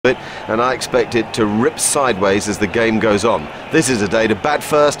and I expect it to rip sideways as the game goes on. This is a day to bat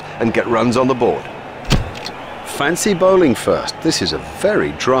first and get runs on the board. Fancy bowling first. This is a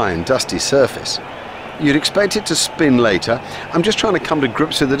very dry and dusty surface. You'd expect it to spin later. I'm just trying to come to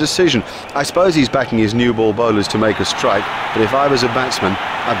grips with the decision. I suppose he's backing his new ball bowlers to make a strike, but if I was a batsman,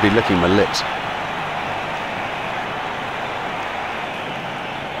 I'd be licking my lips.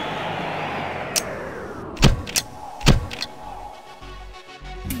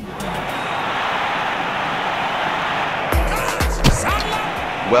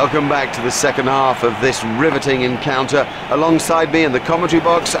 Welcome back to the second half of this riveting encounter. Alongside me in the commentary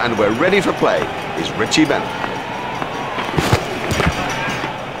box, and we're ready for play, is Richie Bennett.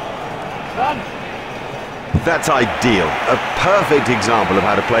 That's ideal. A perfect example of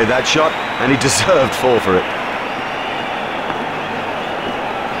how to play that shot, and he deserved 4 for it.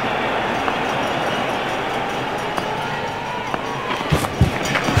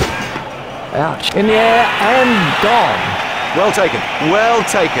 Ouch. In the air and gone. Well taken, well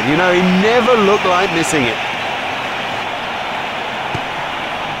taken. You know, he never looked like missing it.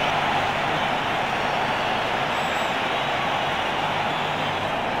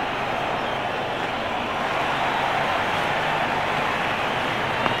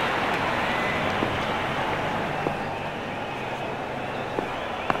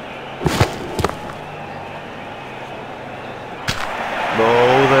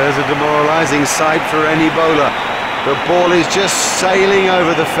 Oh, there's a demoralising sight for any bowler. The ball is just sailing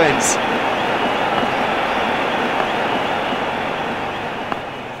over the fence.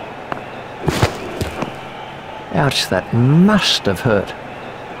 Ouch, that must have hurt.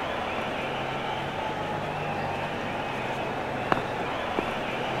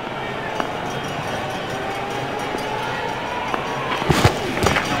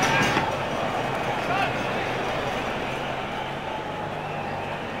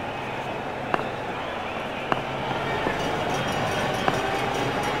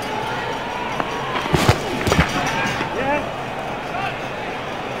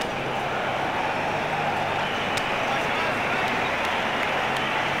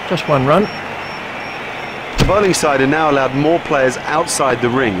 Just 1 run. The bowling side are now allowed more players outside the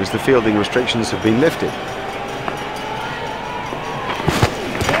ring as the fielding restrictions have been lifted.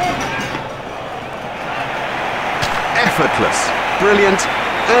 Effortless, brilliant,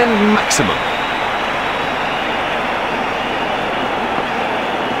 and maximum.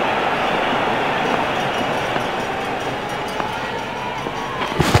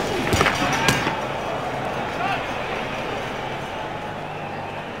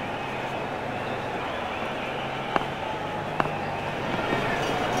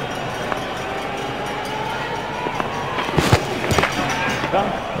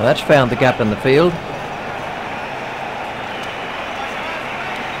 Well, that's found the gap in the field.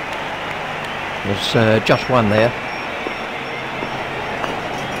 There's just 1 there.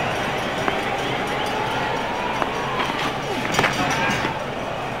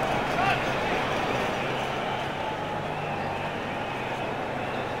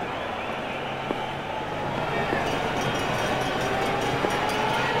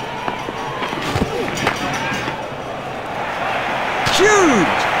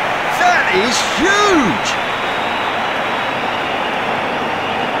 Huge! That is huge!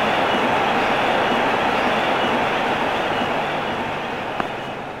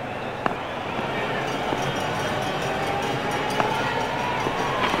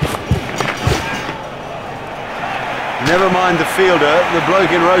 Never mind the fielder, the bloke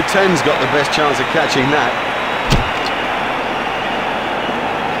in row 10's got the best chance of catching that.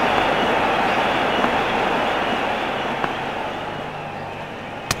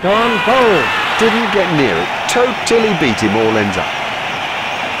 Gone bold. Didn't get near it. Totally beat him all ends up.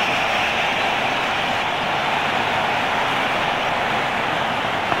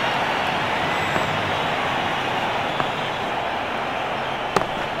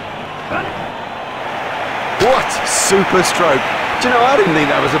 What super stroke. Do you know, I didn't think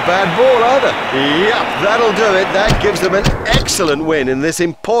that was a bad ball either. Yep, that'll do it. That gives them an excellent win in this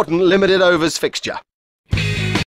important limited overs fixture.